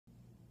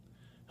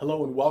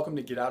Hello and welcome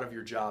to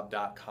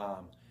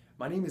GetOutOfYourJob.com.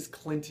 My name is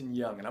Clinton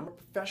Young and I'm a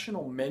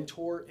professional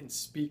mentor and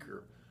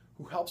speaker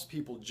who helps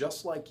people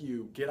just like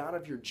you get out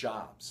of your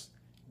jobs,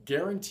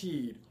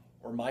 guaranteed,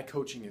 or my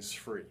coaching is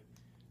free.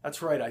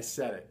 That's right, I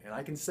said it, and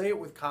I can say it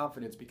with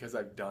confidence because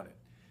I've done it.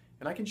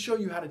 And I can show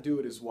you how to do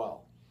it as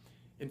well.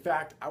 In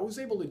fact, I was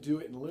able to do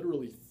it in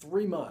literally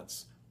 3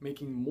 months,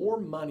 making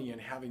more money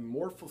and having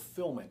more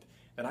fulfillment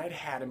than I'd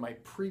had in my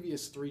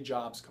previous 3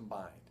 jobs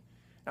combined.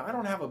 Now, I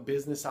don't have a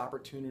business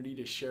opportunity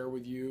to share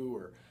with you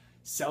or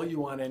sell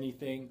you on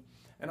anything,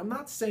 and I'm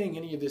not saying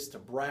any of this to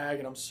brag,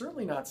 and I'm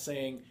certainly not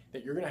saying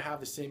that you're going to have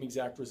the same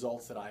exact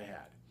results that I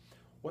had.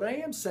 What I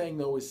am saying,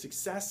 though, is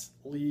success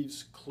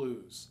leaves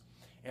clues,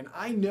 and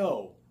I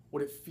know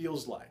what it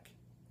feels like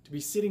to be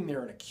sitting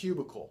there in a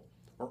cubicle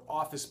or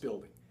office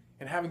building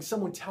and having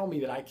someone tell me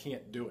that I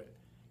can't do it,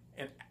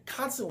 and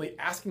constantly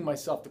asking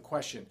myself the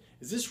question,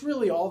 is this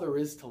really all there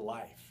is to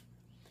life?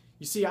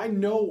 You see, I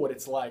know what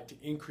it's like to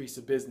increase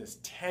a business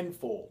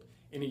tenfold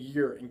in a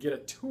year and get a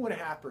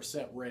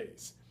 2.5%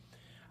 raise.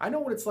 I know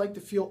what it's like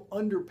to feel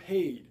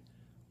underpaid,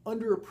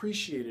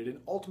 underappreciated, and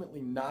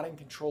ultimately not in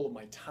control of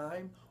my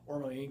time or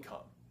my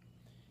income.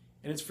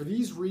 And it's for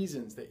these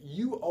reasons that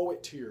you owe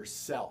it to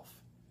yourself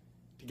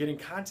to get in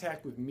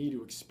contact with me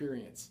to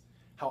experience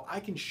how I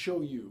can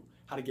show you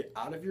how to get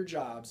out of your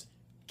jobs,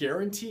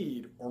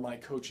 guaranteed, or my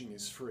coaching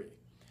is free.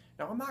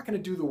 Now, I'm not going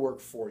to do the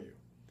work for you.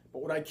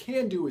 But what I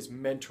can do is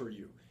mentor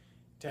you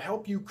to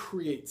help you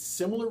create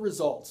similar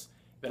results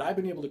that I've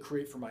been able to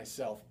create for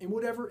myself in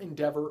whatever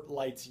endeavor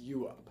lights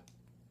you up.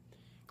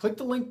 Click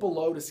the link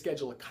below to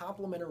schedule a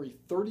complimentary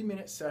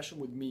 30-minute session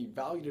with me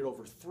valued at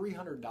over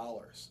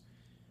 $300.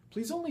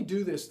 Please only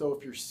do this, though,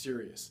 if you're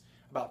serious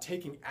about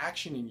taking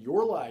action in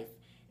your life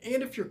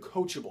and if you're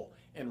coachable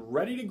and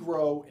ready to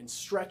grow and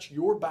stretch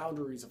your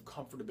boundaries of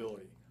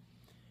comfortability.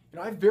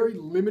 I have very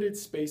limited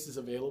spaces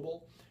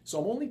available, so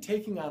I'm only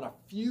taking on a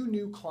few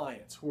new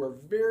clients who are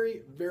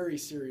very, very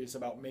serious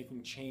about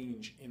making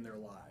change in their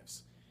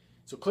lives.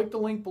 So click the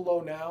link below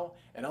now,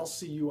 and I'll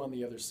see you on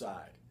the other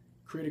side.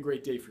 Create a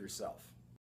great day for yourself.